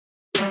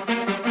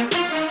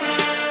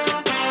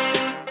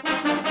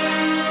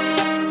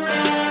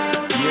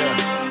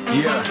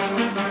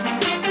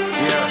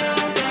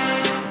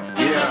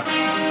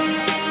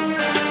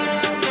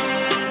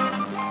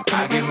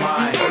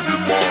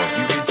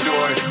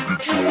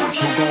Who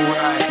gon'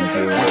 ride?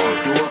 What you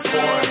do it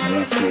for?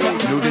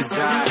 New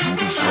design,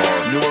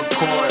 new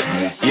accord.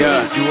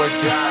 Yeah, do or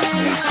die.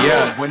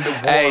 Yeah,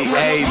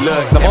 hey,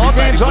 look. The ball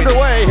game's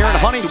underway here in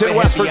Huntington,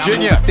 West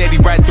Virginia. Steady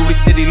right through the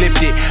city,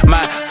 lifted.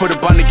 My foot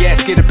up on the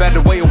gas, get a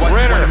better way. Watch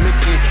you on a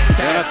mission.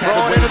 Gonna throw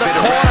it into the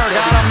corner.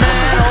 Got a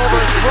man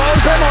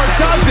overthrows him, or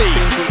does he?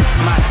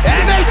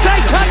 And they say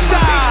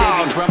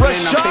touchdown!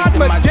 Rashad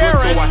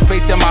Medeiros. So I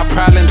space and my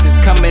problems is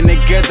coming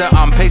together.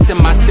 I'm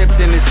pacing my steps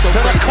and it's so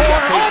crazy.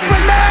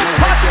 Open man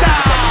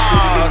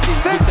touchdown!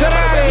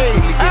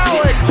 Cincinnati,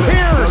 Alec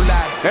Pierce.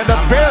 And the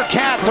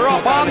Bearcats are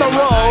up on the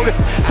road,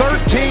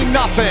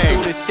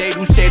 13-0.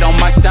 Who shade on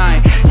my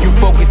shine? You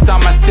focus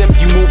on my step,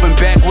 you moving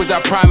backwards, I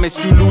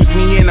promise. You lose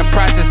me in the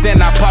process, then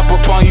I pop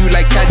up on you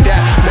like tada.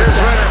 Here's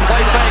Renner,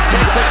 play fake,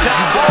 takes a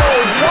shot. Oh,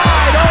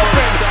 wide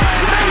open!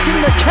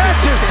 Making the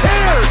catch is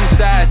Pierce.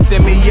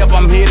 Send me up,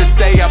 I'm here to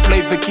stay. I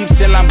play for keeps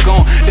till I'm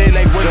gone. They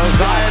like what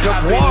Josiah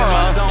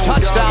DeGuara,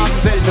 touchdown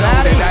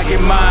Cincinnati. I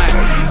get mine,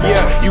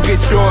 yeah, you get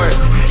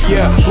yours.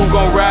 Yeah, who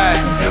gon' ride?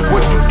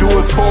 What you do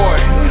it for?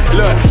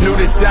 Look, new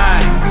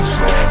design,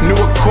 new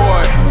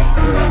accord.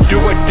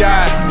 Do or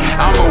die,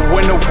 I'ma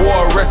win the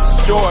war,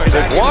 rest assured.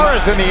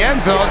 DeGuara's in the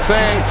end zone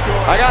saying,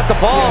 I got the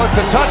ball, it's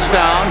a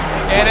touchdown,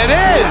 and it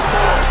is.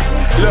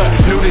 Look,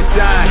 new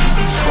design,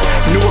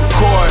 new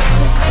accord.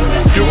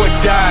 Do or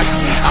die,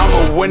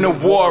 I'ma win the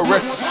war,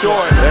 rest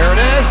assured. There it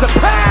is, the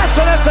pass,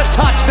 and it's a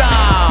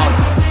touchdown.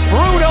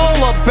 Bruno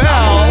LaBelle.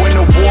 I'ma win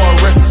the war,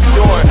 rest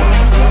assured.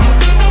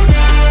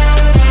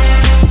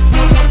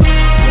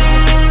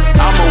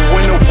 I'ma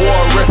win the war,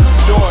 rest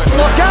assured.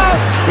 Look out,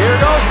 here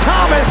goes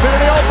Thomas into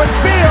the open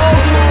field.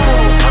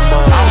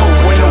 I'ma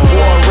win the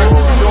war, rest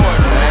assured.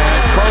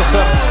 And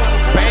Crosa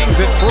bangs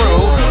it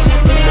through.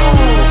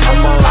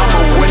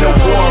 I'ma win the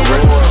war,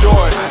 rest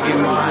assured. I get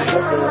mine,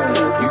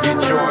 you get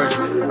yours.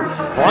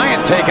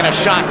 Bryant taking a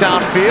shot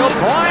downfield.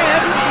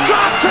 Bryant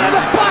drops into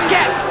the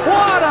bucket.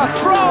 What a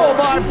throw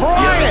by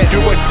Bryant. Yeah, do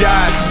or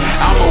die,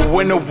 I'ma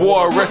win the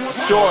war,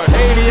 rest assured.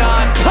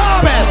 Tavion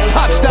Thomas,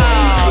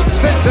 touchdown,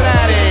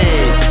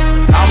 Cincinnati.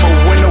 I'ma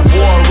win the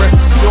war, rest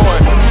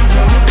assured.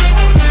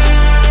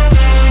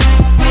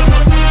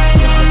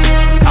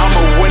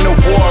 I'ma win the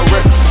war,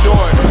 rest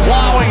assured.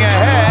 Plowing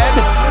ahead.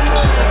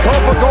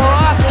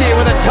 Kopagorowski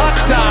with a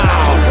touchdown.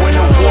 I'ma win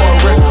the war,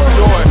 rest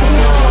assured.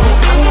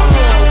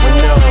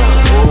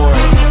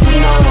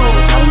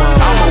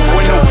 I'ma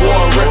win the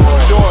war, rest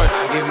assured. I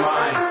get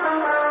mine,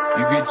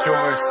 you get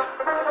yours.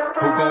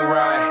 Who gon'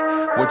 ride?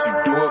 What you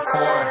do it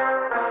for?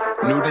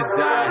 New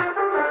design,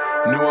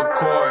 new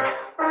accord.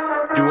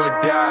 Do or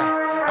die,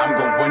 I'm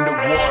gonna win the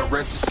war,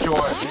 rest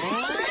assured.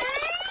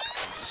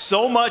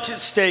 So much at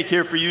stake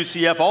here for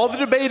UCF. All the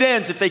debate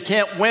ends if they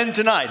can't win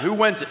tonight. Who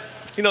wins it?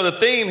 You know, the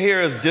theme here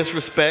is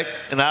disrespect,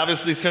 and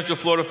obviously Central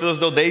Florida feels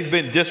though they've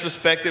been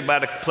disrespected by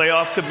the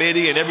playoff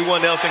committee and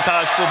everyone else in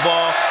college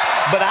football.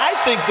 But I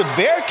think the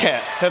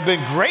Bearcats have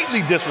been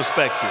greatly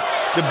disrespected.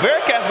 The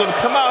Bearcats are going to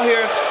come out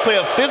here, play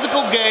a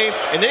physical game,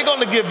 and they're going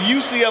to give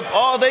UCF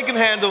all they can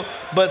handle,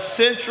 but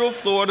Central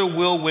Florida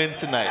will win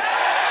tonight.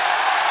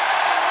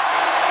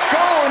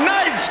 Go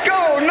Knights,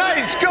 go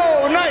Knights,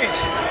 go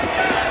Knights.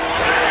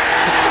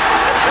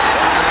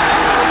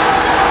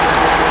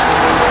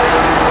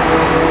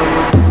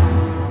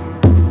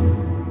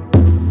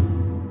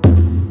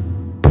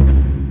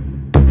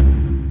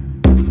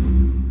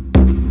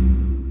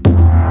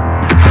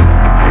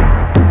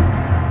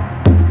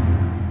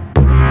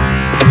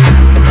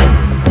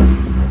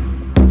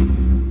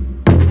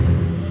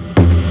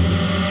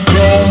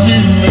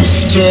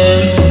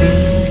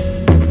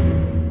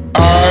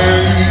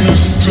 I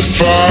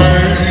mystify,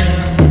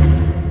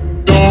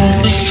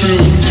 don't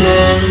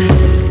filter.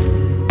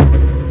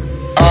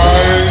 I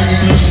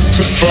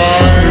mystify.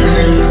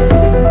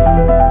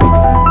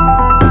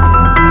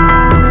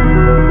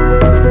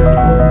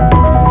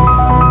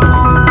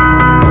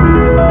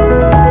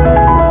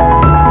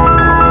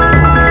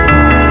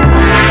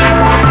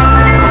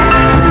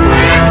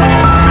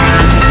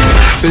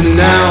 For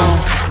now,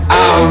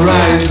 I'll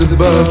rise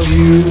above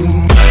you.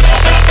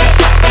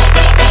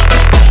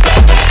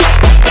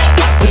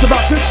 It's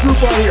about this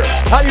group right here.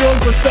 How you own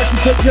respect and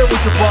take care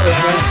with your brothers,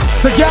 man.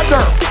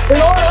 Together,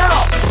 in order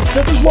out.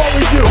 This is what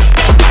we do.